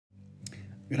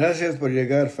Gracias por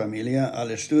llegar, familia, al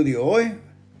estudio hoy.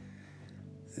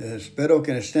 Espero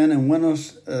que estén en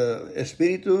buenos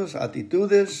espíritus,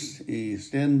 actitudes y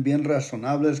estén bien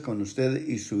razonables con usted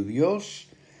y su Dios.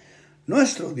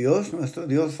 Nuestro Dios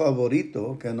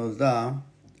favorito que nos da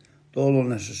todo lo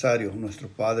necesario, nuestro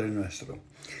Padre nuestro,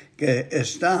 que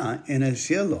está en el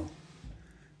cielo.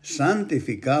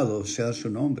 Santificado sea su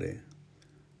nombre.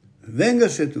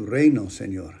 Véngase tu reino,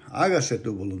 Señor. Hágase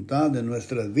tu voluntad en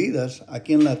nuestras vidas,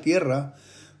 aquí en la tierra,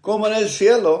 como en el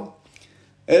cielo.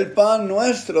 El pan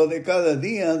nuestro de cada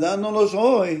día, dánoslos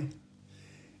hoy.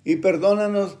 Y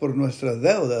perdónanos por nuestras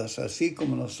deudas, así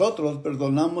como nosotros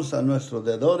perdonamos a nuestros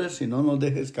deudores, y no nos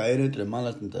dejes caer entre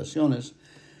malas tentaciones,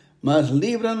 mas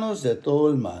líbranos de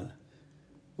todo el mal.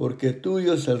 Porque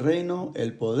tuyo es el reino,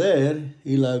 el poder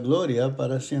y la gloria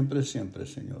para siempre, siempre,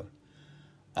 Señor.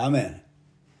 Amén.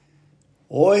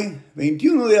 Hoy,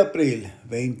 21 de abril,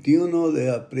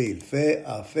 fe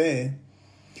a fe,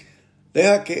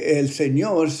 deja que el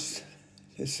Señor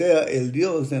sea el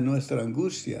Dios de nuestra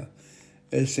angustia,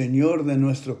 el Señor de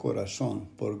nuestro corazón,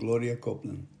 por Gloria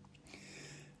Copeland.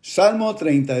 Salmo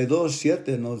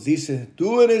 32:7 nos dice,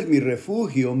 tú eres mi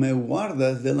refugio, me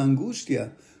guardas de la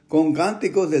angustia, con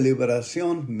cánticos de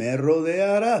liberación me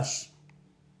rodearás.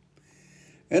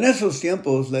 En esos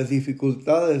tiempos las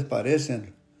dificultades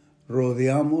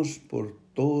rodeamos por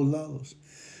todos lados.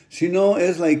 Si no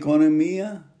es la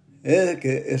economía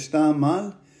que está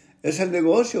mal, es el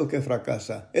negocio que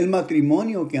fracasa, el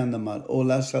matrimonio que anda mal o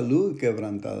la salud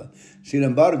quebrantada. Sin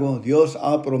embargo, Dios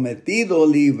ha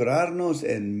prometido librarnos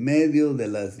en medio de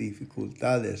las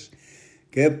dificultades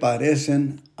que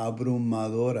parecen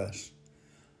abrumadoras.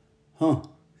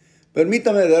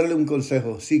 Permítame darle un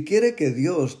consejo. Si quiere que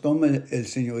Dios tome el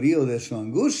señorío de su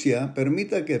angustia,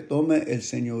 permita que tome el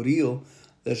señorío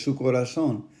de su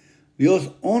corazón.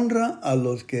 Dios honra a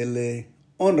los que le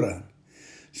honran.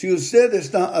 Si usted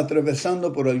está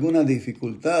atravesando por alguna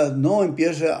dificultad, no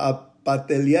empiece a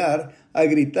patalear, a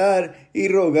gritar y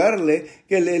rogarle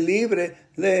que le libre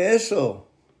de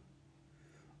eso.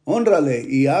 Hónrale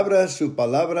y abra su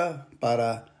palabra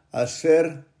para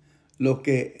hacer lo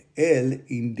que Él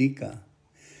indica.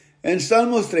 En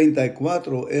Salmos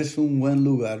 34 es un buen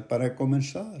lugar para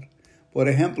comenzar. Por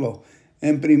ejemplo,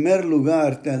 en primer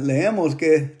lugar leemos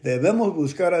que debemos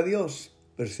buscar a Dios,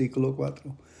 versículo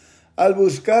 4. Al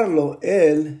buscarlo,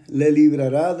 Él le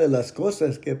librará de las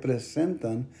cosas que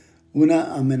presentan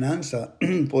una amenaza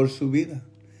por su vida.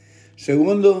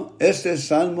 Segundo, este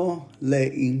salmo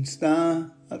le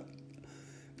insta a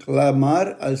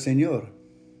clamar al Señor.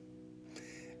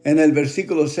 En el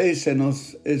versículo 6 se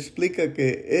nos explica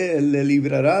que Él le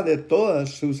librará de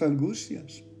todas sus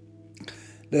angustias.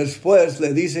 Después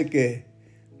le dice que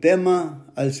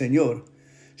tema al Señor.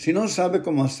 Si no sabe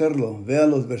cómo hacerlo, vea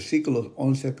los versículos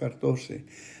 11 a 14.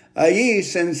 Allí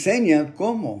se enseña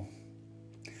cómo.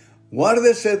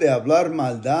 Guárdese de hablar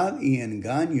maldad y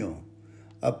engaño.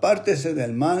 Apártese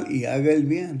del mal y haga el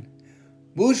bien.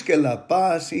 Busque la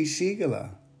paz y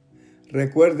síguela.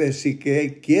 Recuerde, si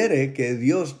quiere que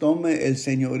Dios tome el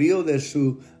señorío de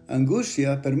su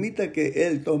angustia, permita que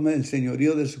Él tome el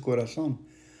señorío de su corazón.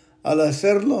 Al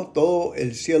hacerlo, todo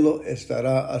el cielo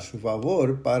estará a su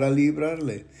favor para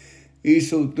librarle, y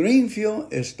su triunfo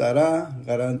estará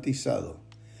garantizado.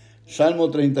 Salmo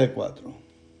 34.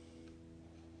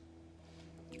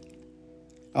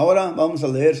 Ahora vamos a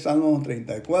leer Salmo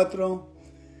 34.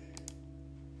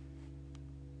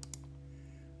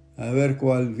 A ver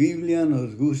cuál Biblia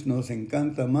nos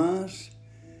encanta más.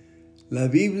 La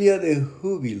Biblia de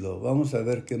júbilo. Vamos a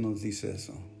ver qué nos dice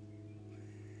eso.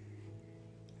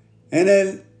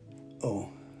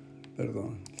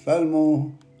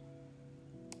 Salmo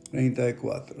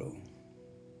 34.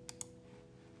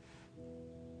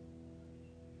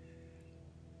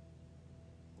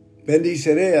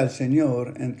 Bendiciré al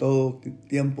Señor en todo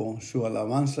tiempo. Su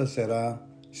alabanza será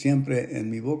siempre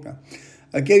en mi boca.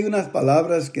 Aquí hay unas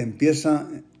palabras que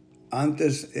empiezan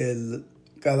antes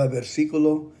cada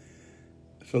versículo.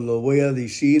 Solo voy a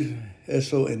decir,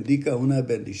 eso indica una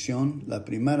bendición. La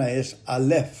primera es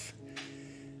Aleph.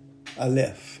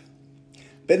 Aleph.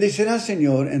 Bendicirá al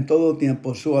Señor en todo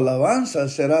tiempo. Su alabanza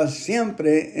será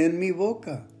siempre en mi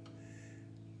boca.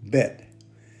 Bet.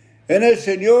 En el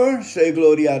Señor se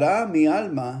gloriará mi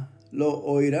alma. Lo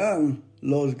oirán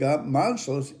los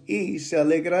mansos y se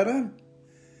alegrarán.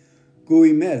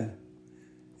 Guimel.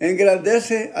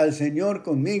 Engrandece al Señor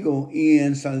conmigo y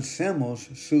ensalcemos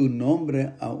su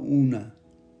nombre a una.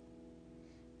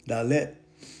 Dalet.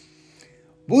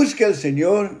 Busque al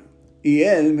Señor y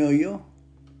Él me oyó.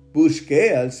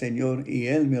 Busqué al Señor y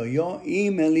Él me oyó y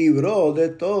me libró de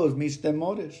todos mis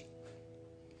temores.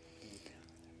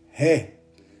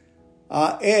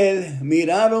 A él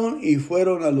miraron y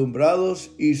fueron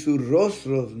alumbrados, y sus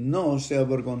rostros no se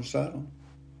avergonzaron.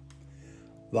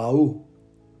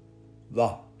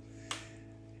 Va.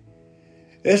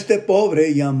 Este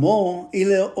pobre llamó y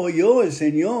le oyó el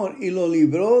Señor y lo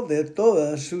libró de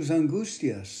todas sus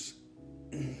angustias.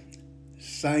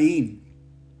 Saín.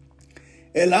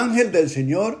 El ángel del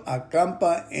Señor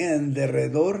acampa en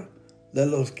derredor de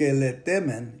los que le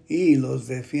temen y los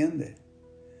defiende.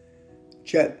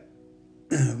 Chet.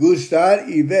 Gustar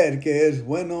y ver que es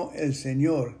bueno el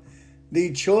Señor.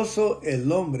 Dichoso el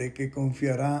hombre que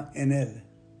confiará en él.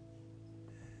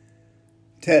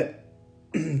 Tet.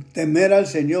 Temer al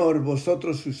Señor,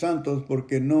 vosotros sus santos,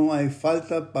 porque no hay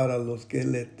falta para los que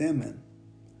le temen.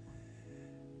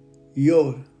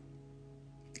 Yod.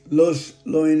 Los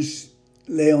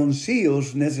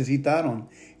leoncillos necesitaron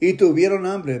y tuvieron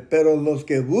hambre, pero los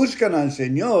que buscan al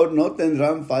Señor no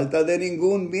tendrán falta de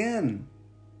ningún bien.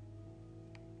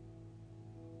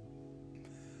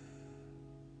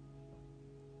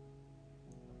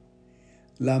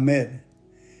 Lamed.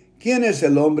 ¿Quién es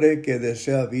el hombre que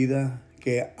desea vida,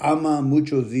 que ama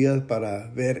muchos días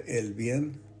para ver el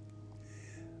bien?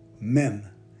 Mem.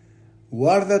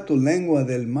 Guarda tu lengua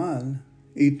del mal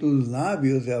y tus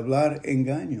labios de hablar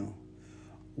engaño.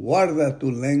 Guarda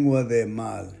tu lengua de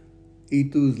mal y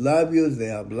tus labios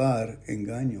de hablar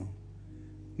engaño.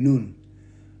 Nun.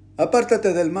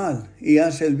 Apártate del mal y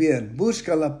haz el bien.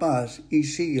 Busca la paz y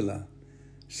síguela.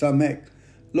 Samek.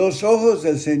 Los ojos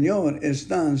del Señor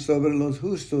están sobre los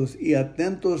justos y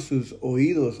atentos sus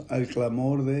oídos al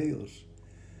clamor de ellos.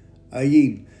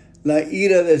 Allí, la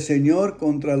ira del Señor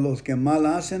contra los que mal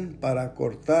hacen para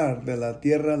cortar de la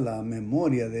tierra la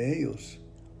memoria de ellos.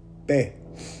 P.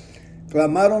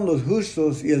 Clamaron los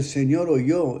justos y el Señor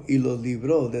oyó y los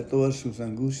libró de todas sus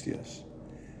angustias.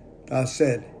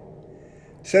 Taser.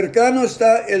 Cercano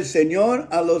está el Señor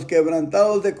a los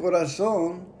quebrantados de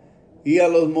corazón, y a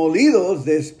los molidos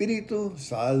de espíritu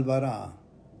salvará.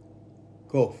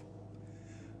 Kof.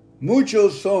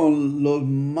 Muchos son los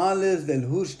males del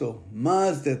justo,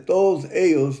 mas de todos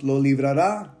ellos lo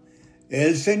librará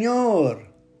el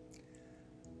Señor.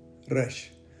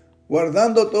 Resh.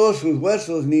 Guardando todos sus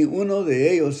huesos, ni uno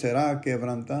de ellos será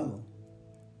quebrantado.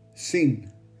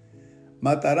 Sin.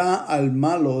 Matará al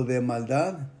malo de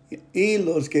maldad, y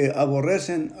los que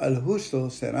aborrecen al justo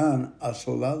serán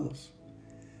asolados.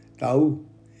 Taú.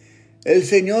 El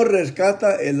Señor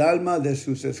rescata el alma de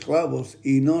sus esclavos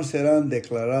y no serán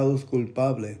declarados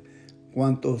culpables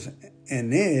cuantos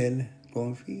en Él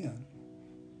confían.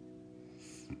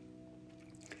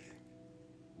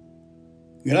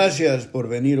 Gracias por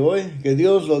venir hoy. Que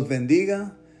Dios los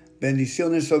bendiga.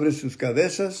 Bendiciones sobre sus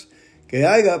cabezas. Que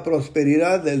haya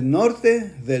prosperidad del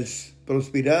norte,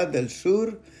 prosperidad del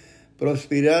sur,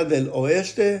 prosperidad del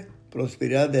oeste,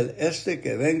 prosperidad del este,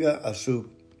 que venga a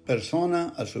su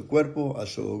persona, a su cuerpo, a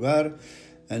su hogar.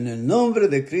 En el nombre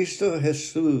de Cristo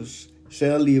Jesús,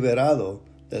 sea liberado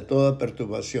de toda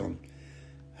perturbación.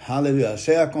 Aleluya.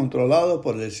 Sea controlado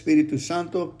por el Espíritu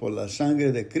Santo, por la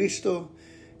sangre de Cristo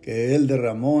que Él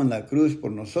derramó en la cruz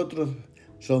por nosotros.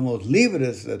 Somos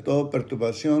libres de toda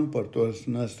perturbación por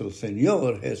nuestro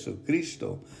Señor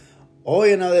Jesucristo.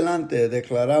 Hoy en adelante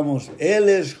declaramos, Él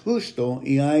es justo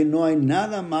y no hay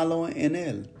nada malo en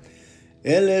Él.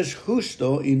 Él es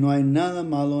justo y no hay nada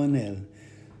malo en Él.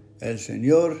 El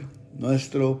Señor,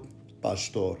 nuestro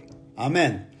pastor.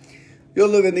 Amén.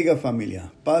 Dios los bendiga,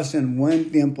 familia. Pasen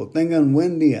buen tiempo. Tengan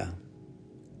buen día.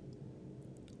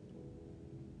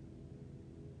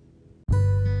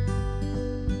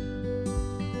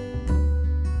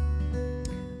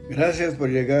 Gracias por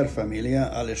llegar, familia,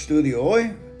 al estudio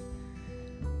hoy.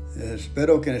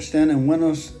 Espero que estén en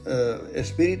buenos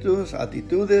espíritus,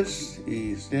 actitudes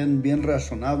y estén bien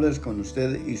razonables con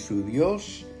usted y su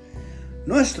Dios.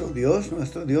 Nuestro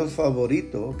Dios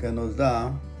favorito, que nos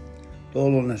da todo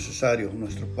lo necesario,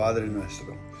 nuestro Padre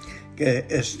nuestro, que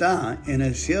está en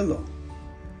el cielo.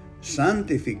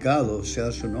 Santificado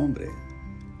sea su nombre.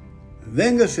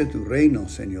 Véngase tu reino,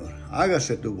 Señor.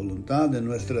 Hágase tu voluntad en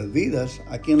nuestras vidas,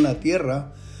 aquí en la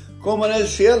tierra, como en el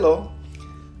cielo.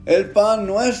 El pan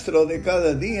nuestro de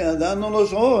cada día,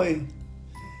 dánoslos hoy.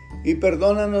 Y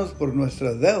perdónanos por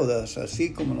nuestras deudas,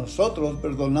 así como nosotros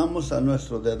perdonamos a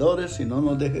nuestros deudores, y no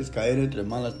nos dejes caer entre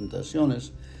malas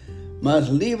tentaciones,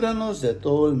 mas líbranos de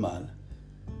todo el mal.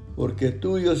 Porque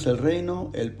tuyo es el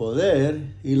reino, el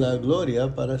poder y la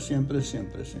gloria para siempre,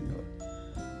 siempre, Señor.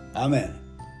 Amén.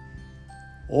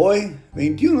 Hoy,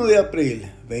 21 de abril,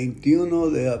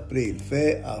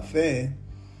 fe a fe.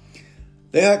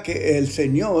 Deja que el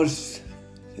Señor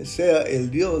sea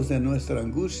el Dios de nuestra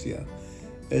angustia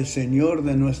el Señor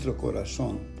de nuestro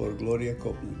corazón, por Gloria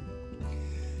Copeland.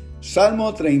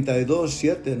 Salmo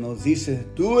 32:7 nos dice: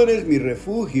 Tú eres mi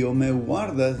refugio, me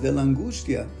guardas de la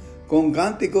angustia, con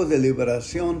cánticos de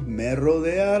liberación me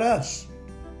rodearás.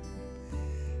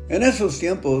 En esos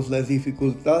tiempos las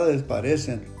dificultades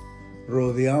parecen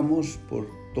rodeamos por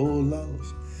todos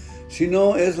lados. Si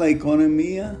no es la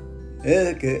economía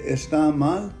el que está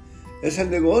mal, es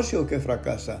el negocio que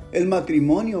fracasa, el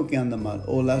matrimonio que anda mal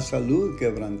o la salud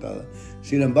quebrantada.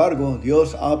 Sin embargo,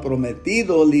 Dios ha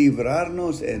prometido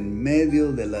librarnos en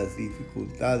medio de las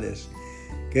dificultades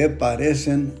que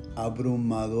parecen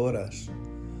abrumadoras.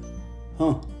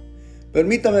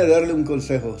 Permítame darle un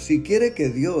consejo. Si quiere que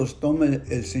Dios tome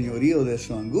el señorío de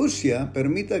su angustia,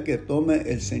 permita que tome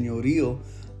el señorío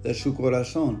de su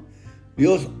corazón.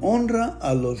 Dios honra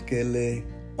a los que le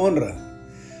honran.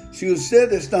 Si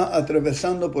usted está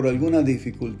atravesando por alguna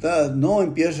dificultad, no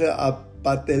empiece a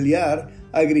patalear,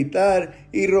 a gritar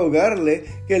y rogarle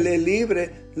que le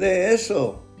libre de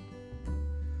eso.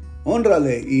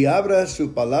 Hónrale y abra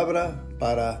su palabra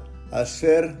para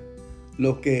hacer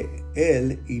lo que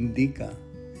Él indica.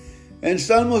 En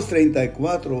Salmos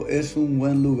 34 es un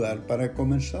buen lugar para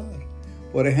comenzar.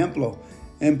 Por ejemplo,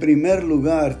 en primer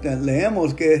lugar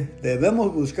leemos que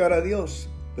debemos buscar a Dios,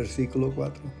 versículo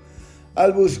 4.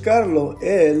 Al buscarlo,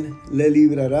 Él le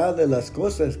librará de las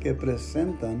cosas que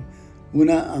presentan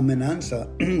una amenaza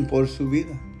por su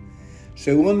vida.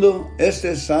 Segundo,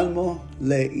 este salmo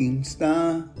le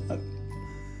insta a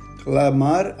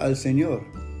clamar al Señor.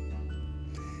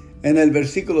 En el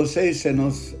versículo 6 se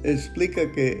nos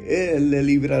explica que Él le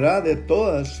librará de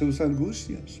todas sus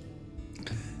angustias.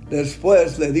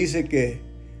 Después le dice que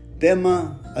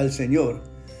tema al Señor.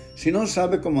 Si no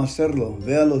sabe cómo hacerlo,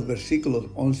 vea los versículos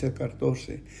 11 a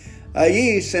 14.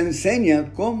 Allí se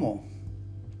enseña cómo.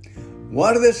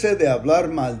 Guárdese de hablar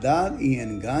maldad y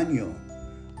engaño.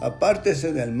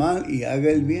 Apártese del mal y haga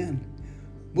el bien.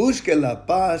 Busque la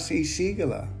paz y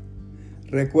síguela.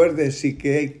 Recuerde, si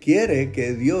quiere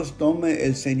que Dios tome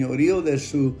el señorío de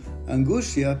su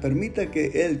angustia, permita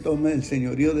que Él tome el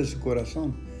señorío de su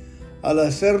corazón. Al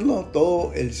hacerlo,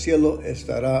 todo el cielo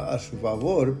estará a su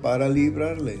favor para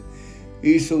librarle,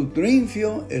 y su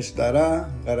triunfo estará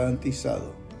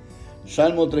garantizado.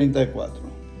 Salmo 34.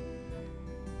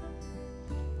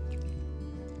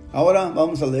 Ahora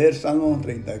vamos a leer Salmo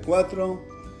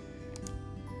 34.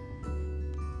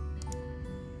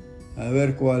 A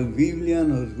ver cuál Biblia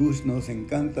nos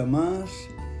encanta más.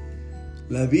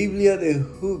 La Biblia de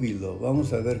júbilo.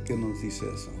 Vamos a ver qué nos dice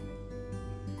eso.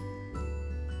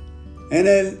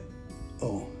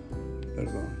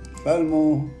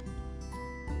 Salmo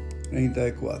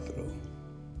 34.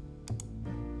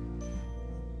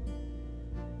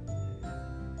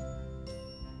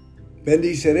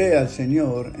 Bendiciré al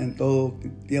Señor en todo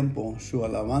tiempo, su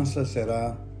alabanza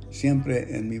será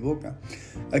siempre en mi boca.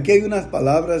 Aquí hay unas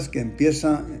palabras que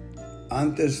empiezan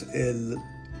antes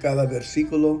cada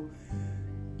versículo.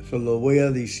 Solo voy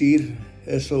a decir,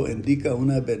 eso indica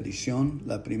una bendición.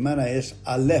 La primera es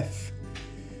Aleph.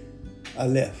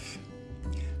 Aleph.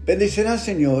 Bendicirá al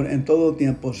Señor en todo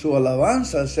tiempo, su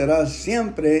alabanza será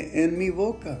siempre en mi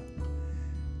boca.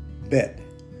 Bet.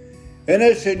 En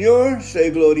el Señor se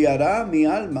gloriará mi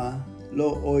alma,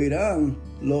 lo oirán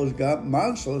los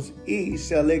mansos y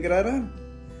se alegrarán.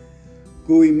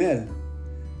 Guimel.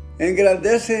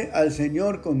 Engrandece al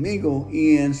Señor conmigo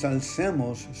y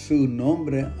ensalcemos su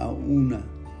nombre a una.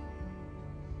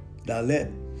 Dalet.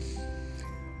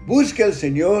 Busque al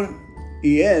Señor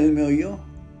y Él me oyó.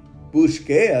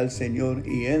 Busqué al Señor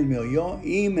y Él me oyó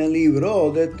y me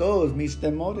libró de todos mis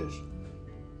temores.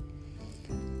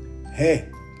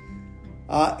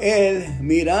 A Él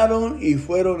miraron y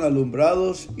fueron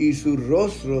alumbrados y sus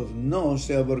rostros no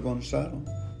se avergonzaron.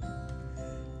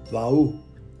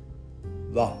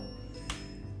 Va.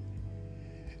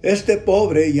 Este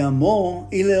pobre llamó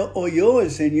y le oyó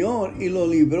el Señor y lo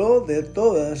libró de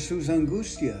todas sus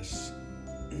angustias.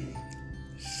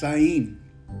 Saín.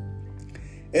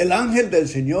 El ángel del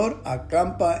Señor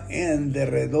acampa en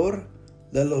derredor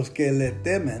de los que le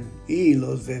temen y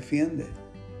los defiende.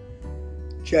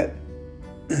 Chet.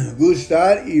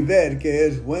 Gustar y ver que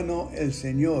es bueno el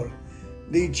Señor.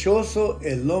 Dichoso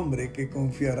el hombre que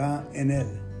confiará en Él.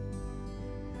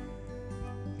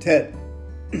 Tet.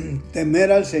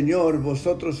 Temer al Señor,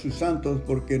 vosotros sus santos,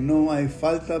 porque no hay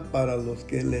falta para los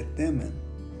que le temen.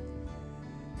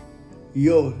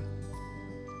 Yod.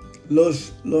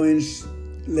 Los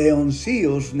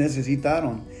leoncillos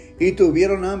necesitaron y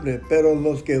tuvieron hambre, pero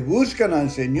los que buscan al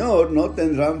Señor no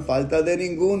tendrán falta de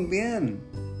ningún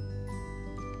bien.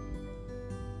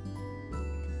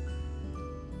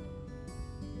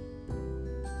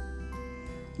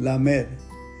 Lamed.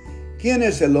 ¿Quién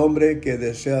es el hombre que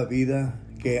desea vida,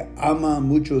 que ama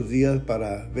muchos días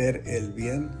para ver el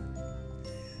bien?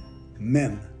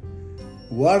 Mem.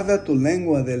 Guarda tu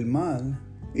lengua del mal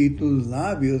y tus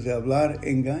labios de hablar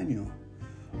engaño.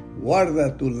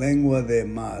 Guarda tu lengua de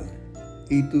mal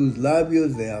y tus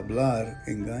labios de hablar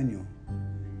engaño.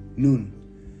 Nun.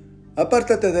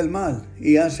 Apártate del mal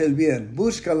y haz el bien,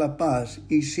 busca la paz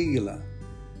y síguela.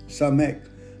 Samek.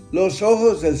 Los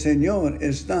ojos del Señor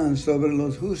están sobre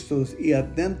los justos y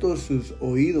atentos sus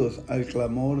oídos al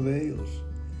clamor de ellos.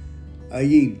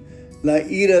 Allí, la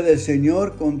ira del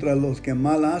Señor contra los que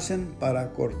mal hacen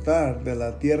para cortar de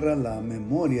la tierra la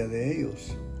memoria de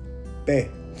ellos. P.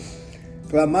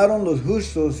 Clamaron los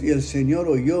justos y el Señor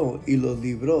oyó y los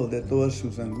libró de todas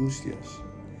sus angustias.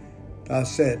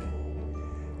 Taset.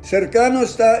 Cercano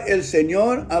está el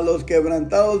Señor a los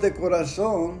quebrantados de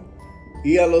corazón,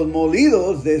 y a los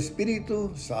molidos de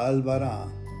espíritu salvará.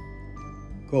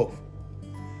 Kof.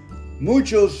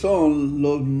 Muchos son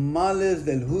los males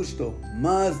del justo,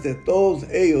 mas de todos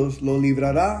ellos lo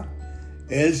librará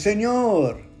el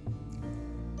Señor.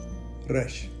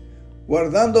 Resh.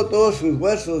 Guardando todos sus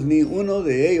huesos, ni uno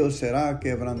de ellos será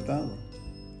quebrantado.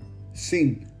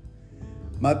 Sin.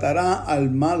 Matará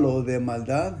al malo de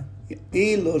maldad,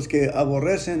 y los que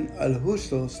aborrecen al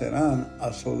justo serán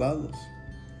asolados.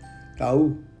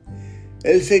 Taú.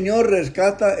 El Señor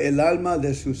rescata el alma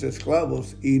de sus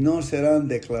esclavos y no serán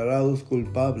declarados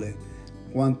culpables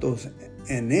cuantos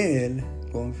en Él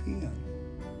confían.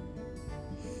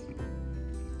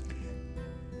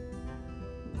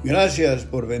 Gracias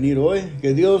por venir hoy.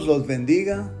 Que Dios los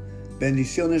bendiga.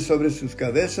 Bendiciones sobre sus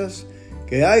cabezas.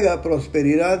 Que haya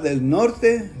prosperidad del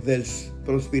norte,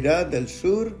 prosperidad del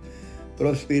sur,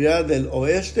 prosperidad del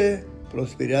oeste,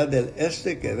 prosperidad del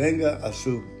este, que venga a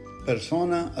su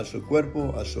persona, a su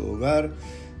cuerpo, a su hogar.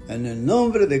 En el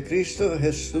nombre de Cristo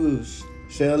Jesús,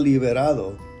 sea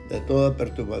liberado de toda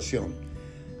perturbación.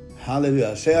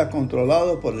 Aleluya. Sea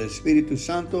controlado por el Espíritu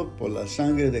Santo, por la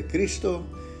sangre de Cristo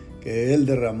que Él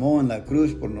derramó en la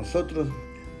cruz por nosotros.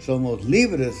 Somos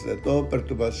libres de toda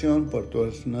perturbación por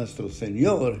nuestro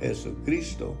Señor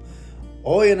Jesucristo.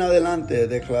 Hoy en adelante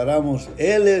declaramos: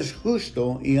 Él es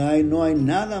justo y no hay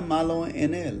nada malo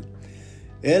en Él.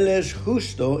 Él es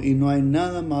justo y no hay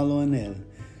nada malo en Él.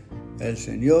 El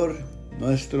Señor,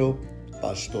 nuestro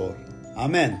pastor.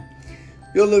 Amén.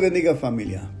 Dios los bendiga,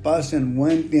 familia. Pasen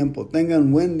buen tiempo.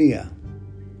 Tengan buen día.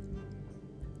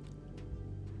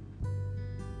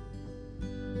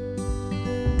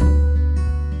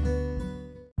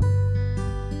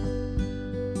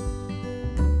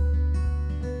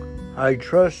 I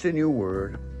Trust in Your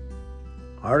Word,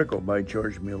 article by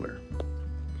George Mueller.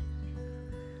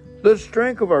 The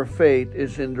strength of our faith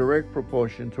is in direct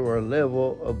proportion to our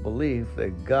level of belief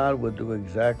that God will do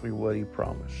exactly what He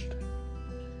promised.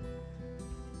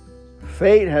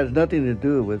 Faith has nothing to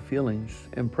do with feelings,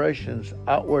 impressions,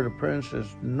 outward appearances,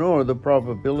 nor the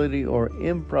probability or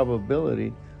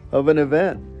improbability of an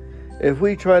event. If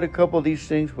we try to couple these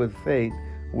things with faith,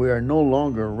 we are no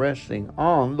longer resting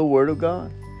on the Word of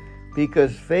God,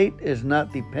 because faith is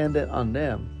not dependent on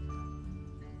them.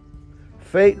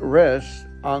 Faith rests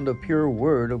on the pure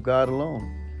Word of God alone.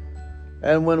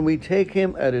 And when we take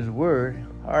Him at His word,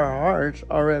 our hearts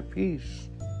are at peace.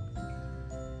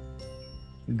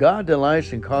 God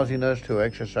delights in causing us to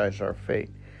exercise our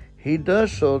faith. He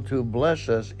does so to bless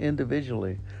us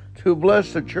individually, to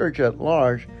bless the church at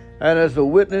large, and as a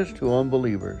witness to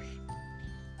unbelievers.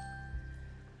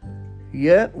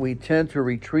 Yet we tend to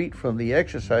retreat from the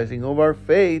exercising of our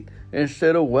faith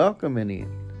instead of welcoming it.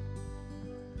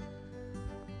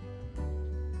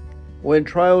 When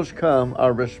trials come,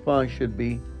 our response should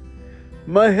be,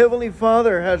 My Heavenly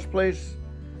Father,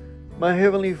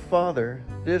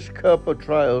 this cup of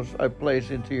trials I place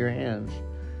into your hands,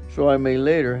 so I may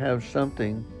later have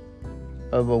something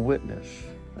of a witness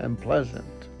and pleasant.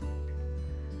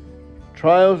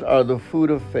 Trials are the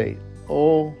food of faith.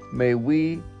 Oh, may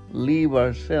we leave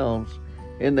ourselves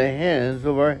in the hands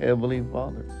of our Heavenly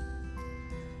Father.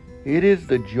 It is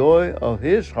the joy of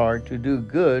His heart to do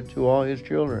good to all His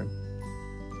children.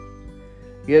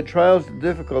 Yet trials and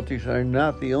difficulties are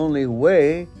not the only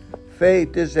way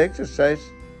faith is exercised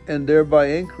and thereby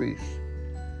increased.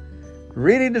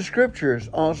 Reading the Scriptures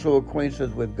also acquaints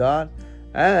us with God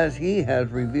as He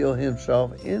has revealed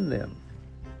Himself in them.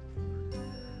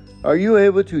 Are you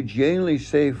able to genuinely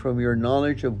say from your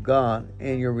knowledge of God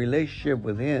and your relationship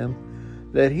with Him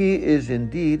that He is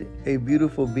indeed a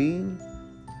beautiful being?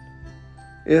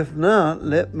 If not,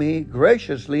 let me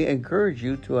graciously encourage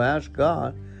you to ask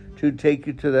God to take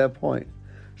you to that point,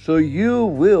 so you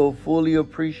will fully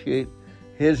appreciate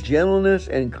His gentleness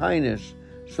and kindness,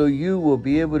 so you will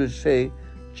be able to say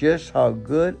just how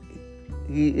good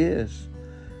He is.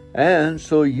 And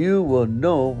so you will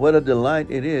know what a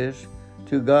delight it is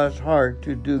to God's heart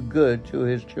to do good to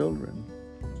His children.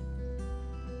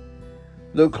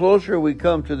 The closer we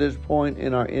come to this point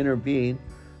in our inner being,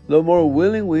 the more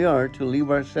willing we are to leave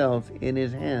ourselves in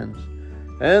His hands,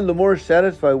 and the more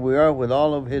satisfied we are with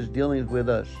all of His dealings with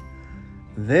us.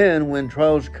 Then, when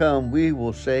trials come, we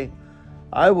will say,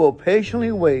 I will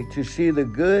patiently wait to see the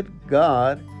good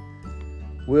God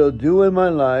will do in my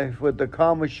life with the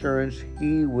calm assurance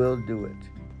He will do it.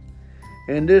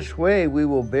 In this way, we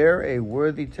will bear a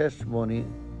worthy testimony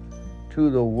to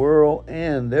the world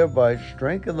and thereby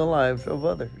strengthen the lives of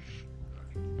others.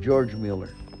 George Mueller.